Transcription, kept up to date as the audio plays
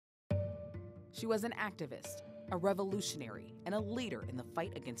She was an activist, a revolutionary, and a leader in the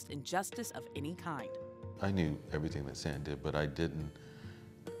fight against injustice of any kind. I knew everything that Sandy did, but I didn't.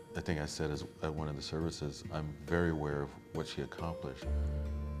 I think I said at one of the services, I'm very aware of what she accomplished,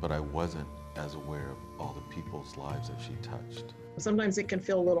 but I wasn't as aware of all the people's lives that she touched. Sometimes it can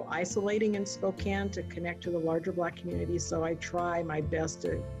feel a little isolating in Spokane to connect to the larger Black community, so I try my best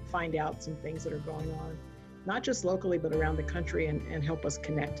to find out some things that are going on, not just locally, but around the country, and help us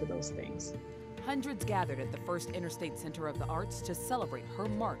connect to those things. Hundreds gathered at the First Interstate Center of the Arts to celebrate her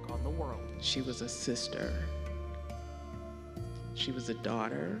mark on the world. She was a sister, she was a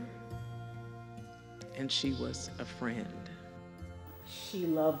daughter, and she was a friend. She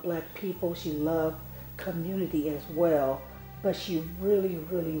loved Black people, she loved community as well, but she really,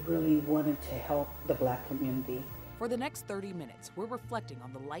 really, really wanted to help the Black community. For the next 30 minutes, we're reflecting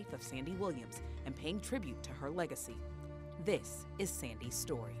on the life of Sandy Williams and paying tribute to her legacy. This is Sandy's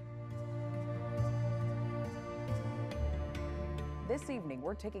story. This evening,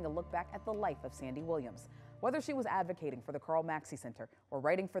 we're taking a look back at the life of Sandy Williams. Whether she was advocating for the Carl Maxey Center or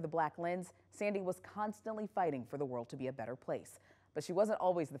writing for the Black Lens, Sandy was constantly fighting for the world to be a better place. But she wasn't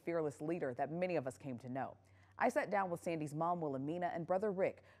always the fearless leader that many of us came to know. I sat down with Sandy's mom, Wilhelmina, and brother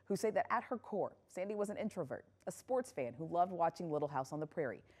Rick, who say that at her core, Sandy was an introvert, a sports fan who loved watching Little House on the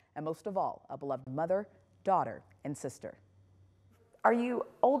Prairie, and most of all, a beloved mother, daughter, and sister. Are you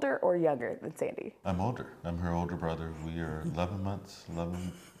older or younger than Sandy? I'm older. I'm her older brother. We are 11 months,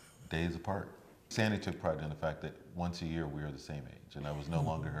 11 days apart. Sandy took pride in the fact that once a year we are the same age, and I was no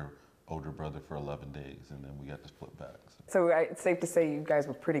longer her older brother for 11 days, and then we got to split back. So it's safe to say you guys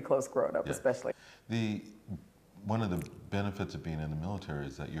were pretty close growing up, yeah. Especially. One of the benefits of being in the military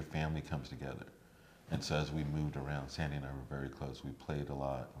is that your family comes together. And so as we moved around, Sandy and I were very close. We played a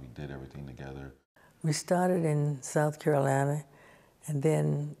lot. We did everything together. We started in South Carolina, and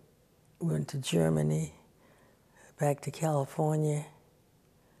then went to Germany, back to California,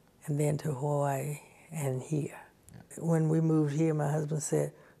 and then to Hawaii and here. Yeah. When we moved here, my husband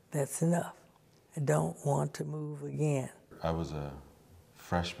said, "That's enough. I don't want to move again." I was a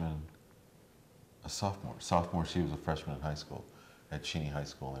freshman, a sophomore. Sophomore, she was a freshman in high school at Cheney High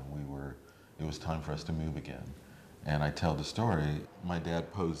School, and it was time for us to move again. And I tell the story, my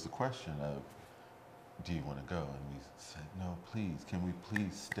dad posed the question of, do you want to go? And we said, no, please, can we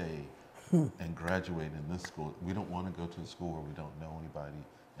please stay and graduate in this school? We don't want to go to a school where we don't know anybody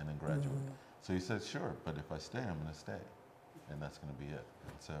and then graduate. So he said, sure, but if I stay, I'm going to stay. And that's going to be it.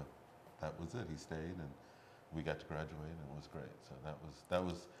 And so that was it. He stayed, and we got to graduate, and it was great. So that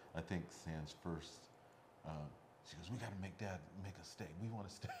was I think, San's first, she goes, we got to make Dad make us stay. We want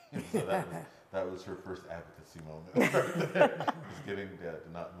to stay. And so that was her first advocacy moment right there, was getting Dad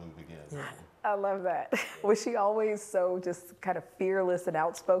to not move again. Yeah. I love that. Was she always so just kind of fearless and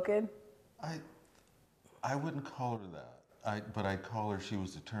outspoken? I wouldn't call her that, but I'd call her, she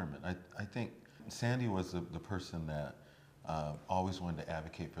was determined. I think Sandy was the person that always wanted to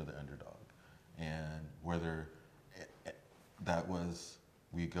advocate for the underdog. And whether that was,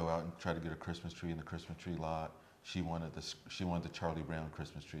 we go out and try to get a Christmas tree in the Christmas tree lot. She wanted the Charlie Brown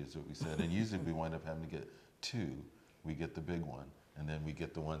Christmas tree, is what we said. And usually we wind up having to get two. We get the big one, and then we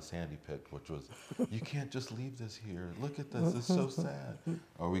get the one Sandy picked, which was, you can't just leave this here. Look at this, it's so sad.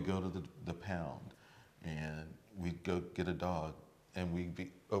 Or we go to the pound, and we go get a dog, and we'd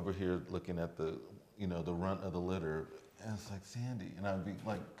be over here looking at the runt of the litter, and it's like, Sandy, and I'd be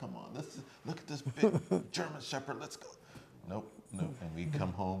like, come on, look at this big German Shepherd, let's go. Nope. And we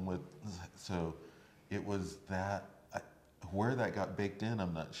come home with, so it was that, where that got baked in,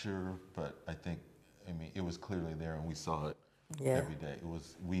 I'm not sure, but I mean, it was clearly there, and we saw it every day. It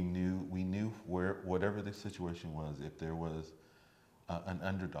was, we knew where, whatever the situation was, if there was an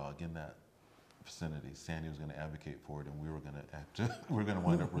underdog in that vicinity, Sandy was going to advocate for it, and we were going to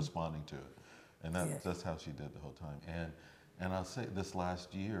wind up responding to it. And that's how she did the whole time. And I'll say this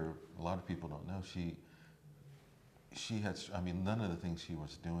last year, a lot of people don't know, she had, I mean, none of the things she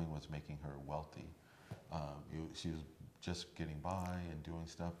was doing was making her wealthy. She was just getting by and doing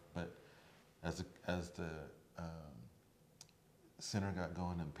stuff, but as the center got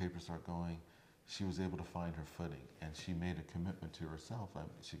going and the paper started going, she was able to find her footing, and she made a commitment to herself.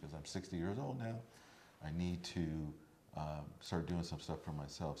 She goes, I'm 60 years old now, I need to start doing some stuff for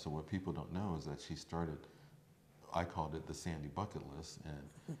myself. So what people don't know is that she started, I called it the Sandy bucket list,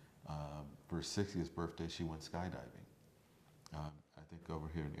 and for her 60th birthday, she went skydiving. I think over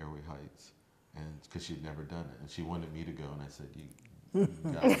here in Airway Heights, and because she'd never done it, and she wanted me to go, and I said, you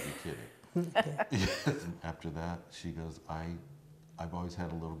gotta be kidding. After that, she goes, I've always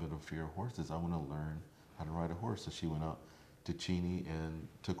had a little bit of fear of horses. I want to learn how to ride a horse. So she went out to Cheney and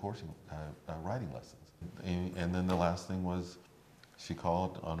took riding lessons. And then the last thing was she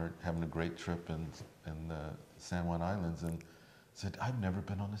called on her having a great trip in the San Juan Islands and said, I've never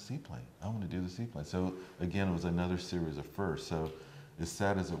been on a seaplane. I want to do the seaplane. So again, it was another series of firsts. So as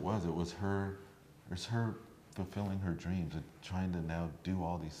sad as it was her fulfilling her dreams and trying to now do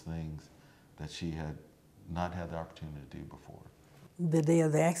all these things that she had not had the opportunity to do before. The day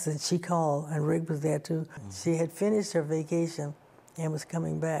of the accident, she called, and Rick was there too. She had finished her vacation and was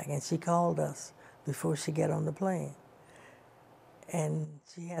coming back, and she called us before she got on the plane. And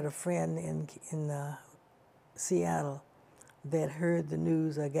she had a friend in Seattle that heard the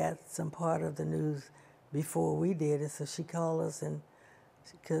news or got some part of the news before we did, and so she called us, and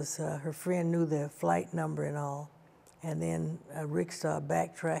because her friend knew the flight number and all, and then Rick started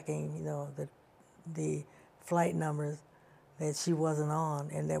backtracking, you know, the flight numbers that she wasn't on,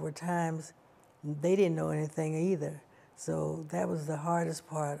 and there were times they didn't know anything either. So that was the hardest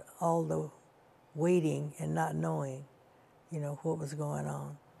part, all the waiting and not knowing, you know, what was going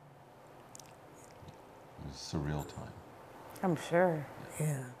on. It was a surreal time. I'm sure.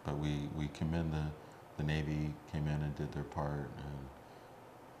 Yeah. But we commend the Navy came in and did their part,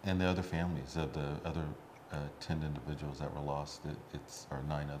 and the other families of the other 10 individuals that were lost. Or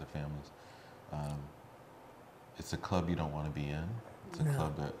 9 other families. It's a club you don't want to be in. It's a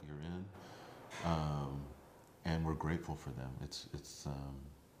club that you're in, and we're grateful for them. It's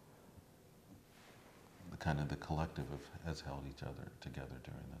the kind of the collective has held each other together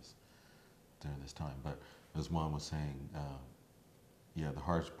during this time. But as Mom was saying, yeah, the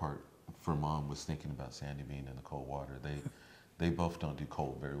hardest part for Mom was thinking about Sandy being in the cold water. They both don't do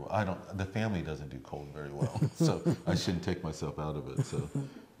cold very well. The family doesn't do cold very well, so I shouldn't take myself out of it.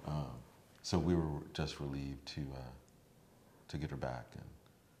 So we were just relieved to get her back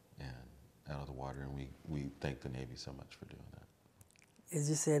and out of the water, and we thank the Navy so much for doing that. As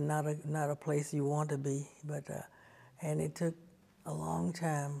you said, not a place you want to be, but and it took a long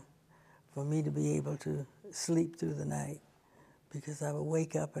time for me to be able to sleep through the night, because I would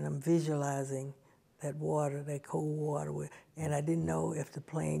wake up and I'm visualizing that water, that cold water, and I didn't know if the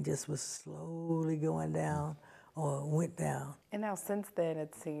plane just was slowly going down or went down. And now since then,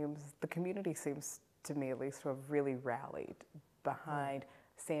 it seems, the community seems, to me at least, to have really rallied behind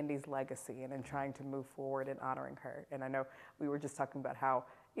Sandy's legacy and in trying to move forward and honoring her. And I know we were just talking about how,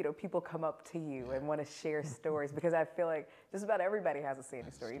 you know, people come up to you and want to share stories, because I feel like just about everybody has a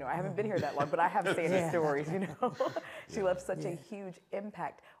Sandy story. You know, I haven't been here that long, but I have Sandy stories, you know. She left such a huge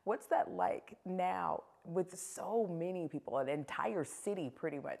impact. What's that like now with so many people, an entire city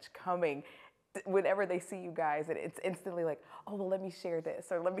pretty much coming whenever they see you guys, and it's instantly like, oh, well, let me share this,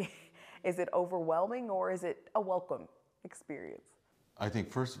 or is it overwhelming, or is it a welcome experience? I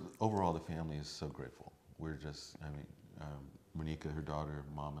think first, overall, the family is so grateful. We're just, Monica, her daughter,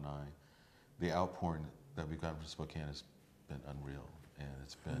 Mom, and I, the outpouring that we've gotten from Spokane has been unreal, and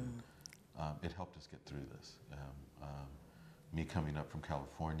it's been, it helped us get through this. Me coming up from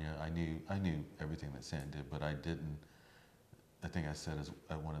California, I knew everything that Sandy did, but I didn't. I think I said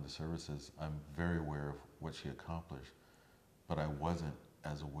at one of the services, I'm very aware of what she accomplished, but I wasn't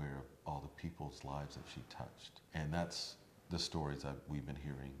as aware of all the people's lives that she touched. And that's the stories that we've been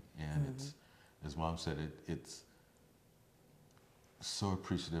hearing. And it's, as Mom said, it's so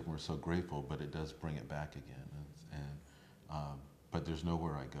appreciative and we're so grateful, but it does bring it back again. But there's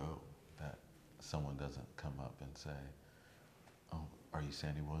nowhere I go that someone doesn't come up and say, oh, are you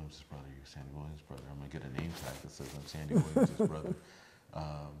Sandy Williams' brother? You're Sandy Williams' brother. I'm gonna get a name tag that says I'm Sandy Williams' brother,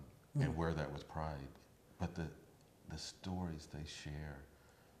 and wear that with pride. But the stories they share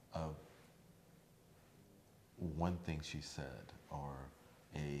of one thing she said, or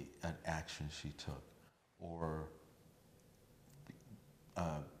an action she took, or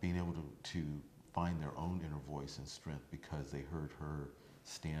being able to find their own inner voice and strength because they heard her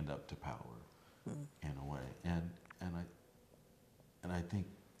stand up to power in a way. And I think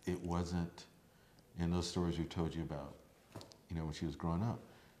it wasn't, in those stories we told you about, you know, when she was growing up,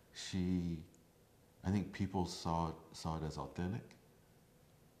 I think people saw it as authentic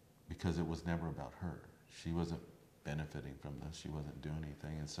because it was never about her. She wasn't benefiting from this. She wasn't doing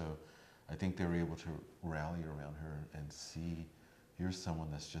anything. And so I think they were able to rally around her and see, here's someone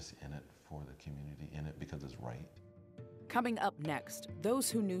that's just in it for the community, in it because it's right. Coming up next, those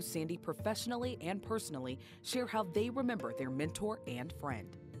who knew Sandy professionally and personally share how they remember their mentor and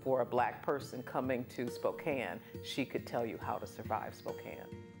friend. For a Black person coming to Spokane, she could tell you how to survive Spokane.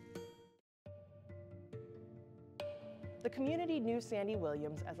 The community knew Sandy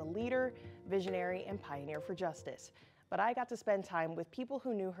Williams as a leader, visionary, and pioneer for justice. but I got to spend time with people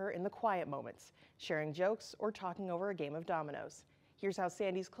who knew her in the quiet moments, sharing jokes or talking over a game of dominoes. Here's how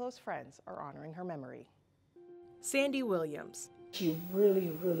Sandy's close friends are honoring her memory. Sandy Williams. She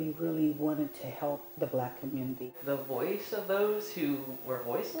really, really, really wanted to help the Black community. The voice of those who were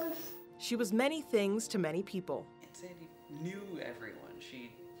voiceless. She was many things to many people. And Sandy knew everyone.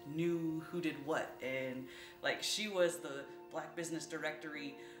 She knew who did what, and like she was the Black Business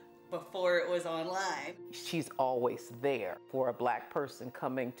Directory before it was online. She's always there. For a Black person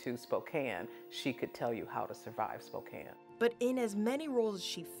coming to Spokane, she could tell you how to survive Spokane. But in as many roles as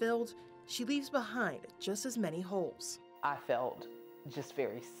she filled, she leaves behind just as many holes. I felt just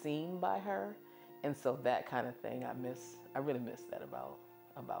very seen by her, and so that kind of thing I really miss that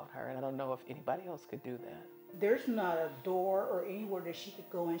about her, and I don't know if anybody else could do that. There's not a door or anywhere that she could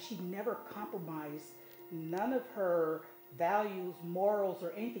go in. She never compromised none of her values, morals,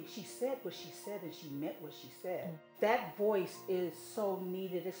 or anything. She said what she said and she meant what she said. That voice is so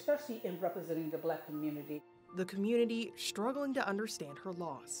needed, especially in representing the Black community. The community struggling to understand her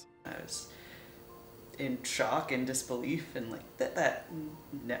loss. I was in shock and disbelief and like,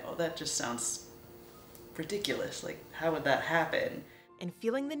 no, that just sounds ridiculous. Like, how would that happen? And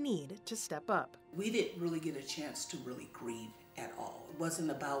feeling the need to step up. We didn't really get a chance to really grieve at all. It wasn't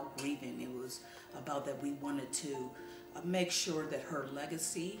about grieving. It was about that we wanted to make sure that her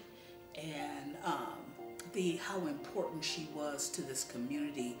legacy and how important she was to this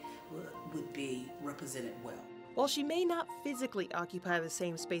community would be represented well. While she may not physically occupy the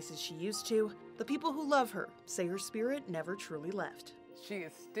same space as she used to, the people who love her say her spirit never truly left. She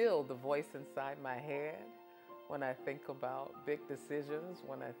is still the voice inside my head when I think about big decisions,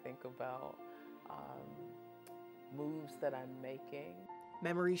 when I think about moves that I'm making.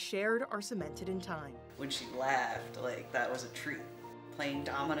 Memories shared are cemented in time. When she laughed, like, that was a treat. Playing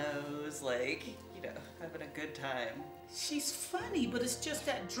dominoes, like, you know, having a good time. She's funny, but it's just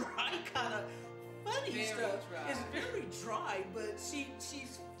that dry kind of funny Very stuff. dry. It's very dry, but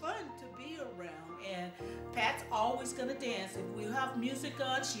she's fun to be around. And Pat's always gonna dance. If we have music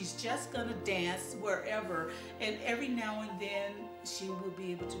on, she's just gonna dance wherever. And every now and then, she will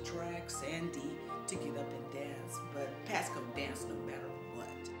be able to drag Sandy to get up and dance. But Pat's gonna dance no matter what.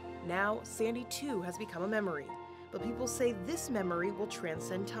 Now, Sandy too has become a memory, but people say this memory will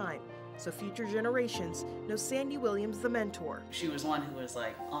transcend time, so future generations know Sandy Williams, the mentor. She was one who was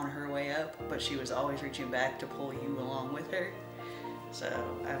like on her way up, but she was always reaching back to pull you along with her. So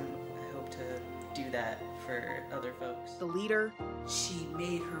I hope to do that for other folks. The leader. She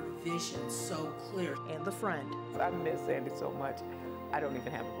made her vision so clear. And the friend. I miss Sandy so much. I don't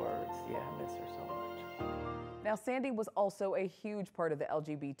even have words. Yeah, I miss her so much. Now, Sandy was also a huge part of the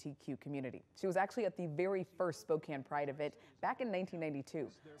LGBTQ community. She was actually at the very first Spokane Pride event back in 1992,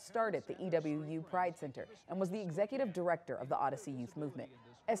 started the EWU Pride Center, and was the executive director of the Odyssey Youth Movement.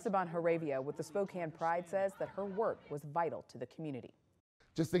 Esteban Heravia with the Spokane Pride says that her work was vital to the community.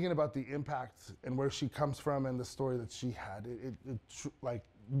 Just thinking about the impact and where she comes from and the story that she had, like,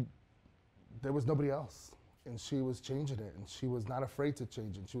 there was nobody else. And she was changing it, and she was not afraid to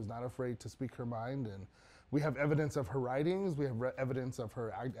change it. She was not afraid to speak her mind, and we have evidence of her writings, we have evidence of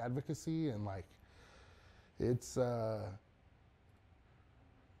her advocacy, and like, it's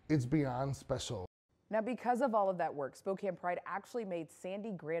beyond special. Now, because of all of that work, Spokane Pride actually made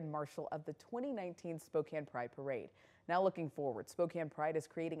Sandy Grand Marshal of the 2019 Spokane Pride Parade. Now looking forward, Spokane Pride is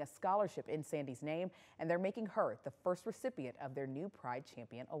creating a scholarship in Sandy's name, and they're making her the first recipient of their new Pride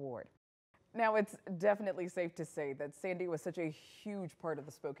Champion Award. Now, it's definitely safe to say that Sandy was such a huge part of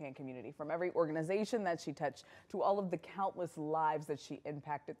the Spokane community, from every organization that she touched to all of the countless lives that she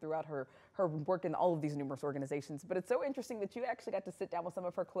impacted throughout her work in all of these numerous organizations. But it's so interesting that you actually got to sit down with some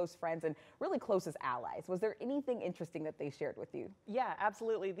of her close friends and really closest allies. Was there anything interesting that they shared with you? Yeah,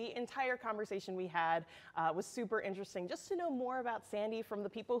 absolutely. The entire conversation we had was super interesting, just to know more about Sandy from the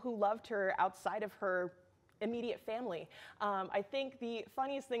people who loved her outside of her immediate family. I think the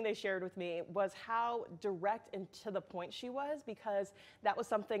funniest thing they shared with me was how direct and to the point she was, because that was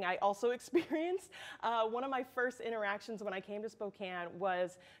something I also experienced. One of my first interactions when I came to Spokane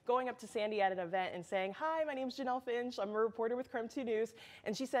was going up to Sandy at an event and saying, "Hi, my name's Janelle Finch. I'm a reporter with KREM 2 News."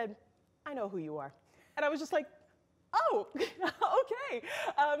 And she said, "I know who you are." And I was just like, oh, okay.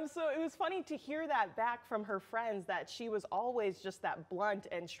 So it was funny to hear that back from her friends, that she was always just that blunt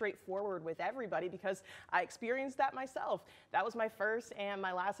and straightforward with everybody, because I experienced that myself. That was my first and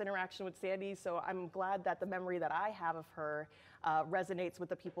my last interaction with Sandy, so I'm glad that the memory that I have of her resonates with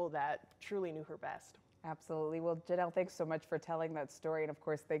the people that truly knew her best. Absolutely. Well, Janelle, thanks so much for telling that story, and of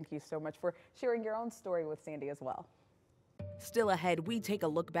course, thank you so much for sharing your own story with Sandy as well. Still ahead, we take a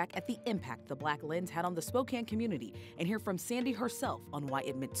look back at the impact the Black Lens had on the Spokane community and hear from Sandy herself on why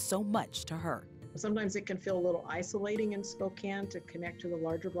it meant so much to her. Sometimes it can feel a little isolating in Spokane to connect to the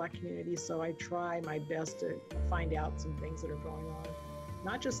larger Black community, so I try my best to find out some things that are going on,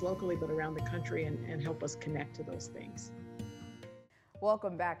 not just locally, but around the country, and help us connect to those things.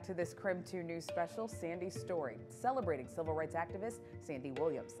 Welcome back to this KREM 2 News special, Sandy's Story, celebrating civil rights activist Sandy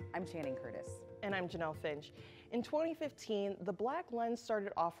Williams. I'm Channing Curtis. And I'm Janelle Finch. In 2015, the Black Lens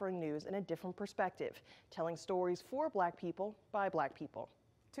started offering news in a different perspective, telling stories for Black people by Black people.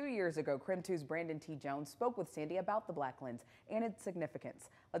 2 years ago, KREM 2's Brandon T. Jones spoke with Sandy about the Black Lens and its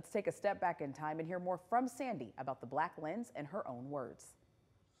significance. Let's take a step back in time and hear more from Sandy about the Black Lens in her own words.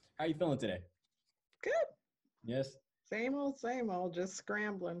 How are you feeling today? Good. Yes? Same old, just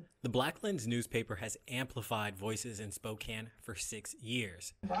scrambling. The Black Lens newspaper has amplified voices in Spokane for 6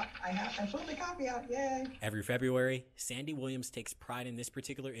 years. I pulled the copy out, yay. Every February, Sandy Williams takes pride in this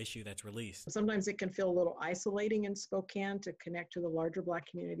particular issue that's released. Sometimes it can feel a little isolating in Spokane to connect to the larger Black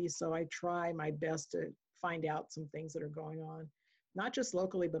community, so I try my best to find out some things that are going on, not just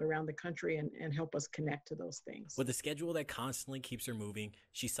locally, but around the country, and help us connect to those things. With a schedule that constantly keeps her moving,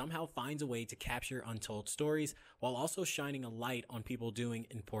 she somehow finds a way to capture untold stories while also shining a light on people doing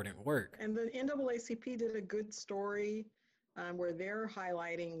important work. And the NAACP did a good story where they're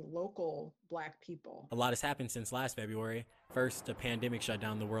highlighting local Black people. A lot has happened since last February. First, a pandemic shut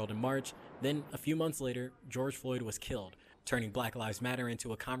down the world in March. Then, a few months later, George Floyd was killed, turning Black Lives Matter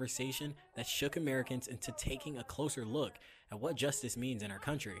into a conversation that shook Americans into taking a closer look at what justice means in our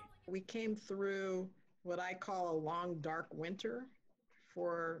country. We came through what I call a long, dark winter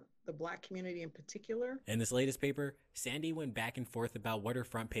for the Black community in particular. In this latest paper, Sandy went back and forth about what her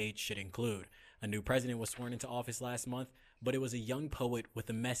front page should include. A new president was sworn into office last month, but it was a young poet with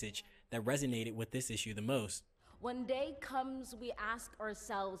a message that resonated with this issue the most. When day comes, we ask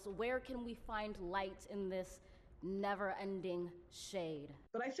ourselves, where can we find light in this never-ending shade?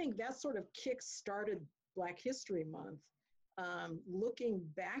 But I think that sort of kick-started Black History Month. Looking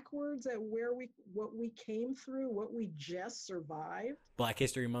backwards at what we came through, what we just survived. Black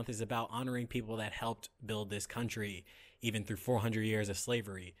History Month is about honoring people that helped build this country. Even through 400 years of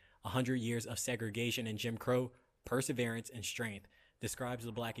slavery, 100 years of segregation and Jim Crow, perseverance and strength describes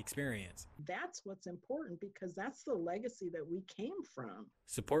the Black experience. That's what's important, because that's the legacy that we came from.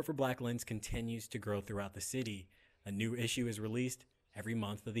 Support for Black Lens continues to grow throughout the city. A new issue is released every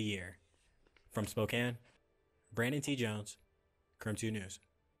month of the year. From Spokane, Brandon T. Jones, KREM 2 News.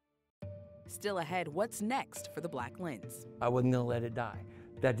 Still ahead, what's next for the Black Lens? I wasn't going to let it die.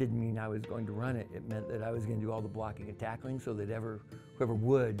 That didn't mean I was going to run it. It meant that I was going to do all the blocking and tackling so that whoever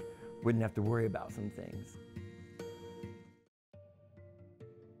wouldn't have to worry about some things.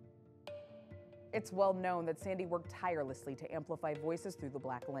 It's well known that Sandy worked tirelessly to amplify voices through the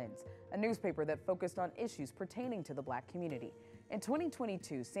Black Lens, a newspaper that focused on issues pertaining to the Black community. In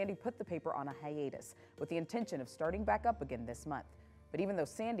 2022, Sandy put the paper on a hiatus with the intention of starting back up again this month. But even though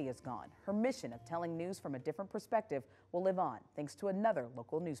Sandy is gone, her mission of telling news from a different perspective will live on thanks to another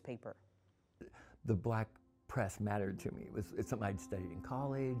local newspaper. The Black press mattered to me. It's something I'd studied in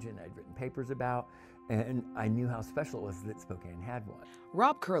college and I'd written papers about, and I knew how special it was that Spokane had one.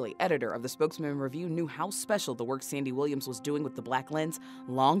 Rob Curley, editor of the Spokesman Review, knew how special the work Sandy Williams was doing with the Black Lens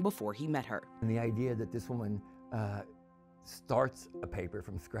long before he met her. And the idea that this woman starts a paper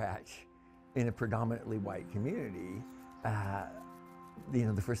from scratch in a predominantly white community,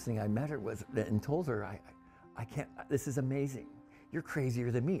 the first thing I met her was and told her, I can't, this is amazing. You're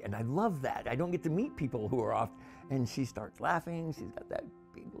crazier than me. And I love that. I don't get to meet people who are off. And she starts laughing. She's got that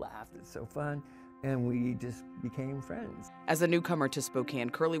big laugh that's so fun. And we just became friends. As a newcomer to Spokane,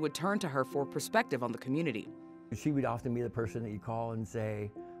 Curley would turn to her for perspective on the community. She would often be the person that you call and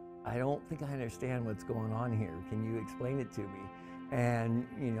say, I don't think I understand what's going on here. Can you explain it to me? And,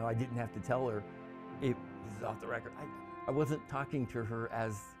 I didn't have to tell her. This is off the record. I wasn't talking to her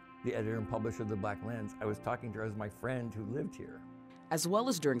as the editor and publisher of the Black Lens. I was talking to her as my friend who lived here. As well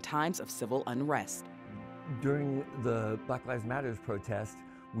as during times of civil unrest. During the Black Lives Matter protest,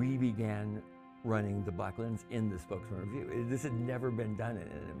 we began running the Black Lens in the Spokesman Review. This had never been done in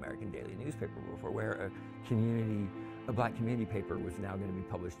an American daily newspaper before, where a Black community paper was now going to be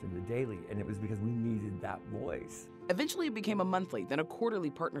published in the daily, and it was because we needed that voice. Eventually it became a monthly, then a quarterly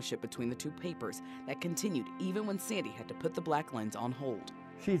partnership between the two papers that continued even when Sandy had to put the Black Lens on hold.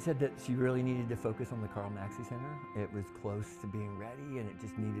 She had said that she really needed to focus on the Carl Maxey Center. It was close to being ready, and it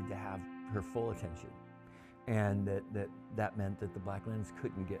just needed to have her full attention. and that meant that the Black Lens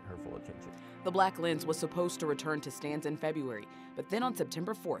couldn't get her full attention. The Black Lens was supposed to return to stands in February, but then on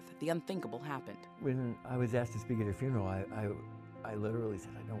September 4th, the unthinkable happened. When I was asked to speak at her funeral, I literally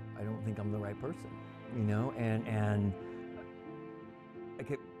said, I don't think I'm the right person, you know, and I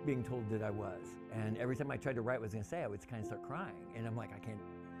kept being told that I was. And every time I tried to write what I was going to say, I would kind of start crying. And I'm like, I can't.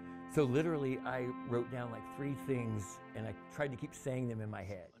 So literally, I wrote down like 3 things, and I tried to keep saying them in my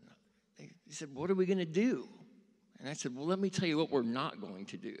head. He said, what are we going to do? And I said, well, let me tell you what we're not going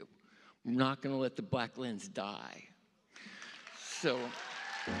to do. We're not going to let the Black Lens die. So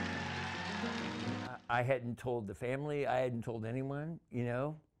I hadn't told the family, I hadn't told anyone, you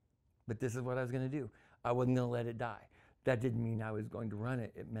know, but this is what I was going to do. I wasn't going to let it die. That didn't mean I was going to run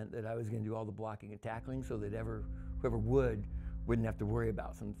it. It meant that I was going to do all the blocking and tackling so that whoever wouldn't have to worry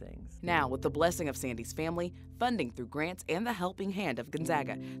about some things. Now, with the blessing of Sandy's family, funding through grants, and the helping hand of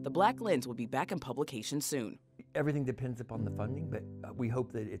Gonzaga, the Black Lens will be back in publication soon. Everything depends upon the funding, but we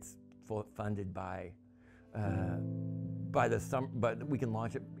hope that it's funded by the summer, but we can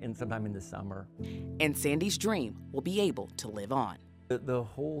launch it sometime in the summer. And Sandy's dream will be able to live on. The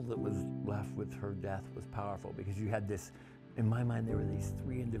hole that was left with her death was powerful because you had this, in my mind, there were these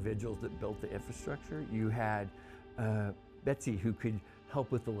 3 individuals that built the infrastructure. You had Betsy, who could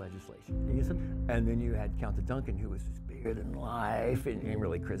help with the legislation. And then you had Count Duncan, who was just bigger than life and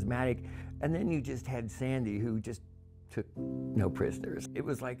really charismatic. And then you just had Sandy, who just took no prisoners. It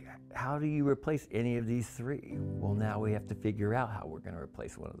was like, how do you replace any of these 3? Well, now we have to figure out how we're going to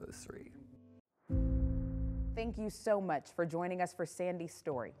replace one of those 3. Thank you so much for joining us for Sandy's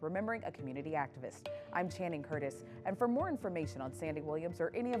story, Remembering a Community Activist. I'm Channing Curtis, and for more information on Sandy Williams or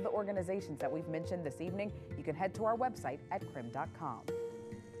any of the organizations that we've mentioned this evening, you can head to our website at KREM.com.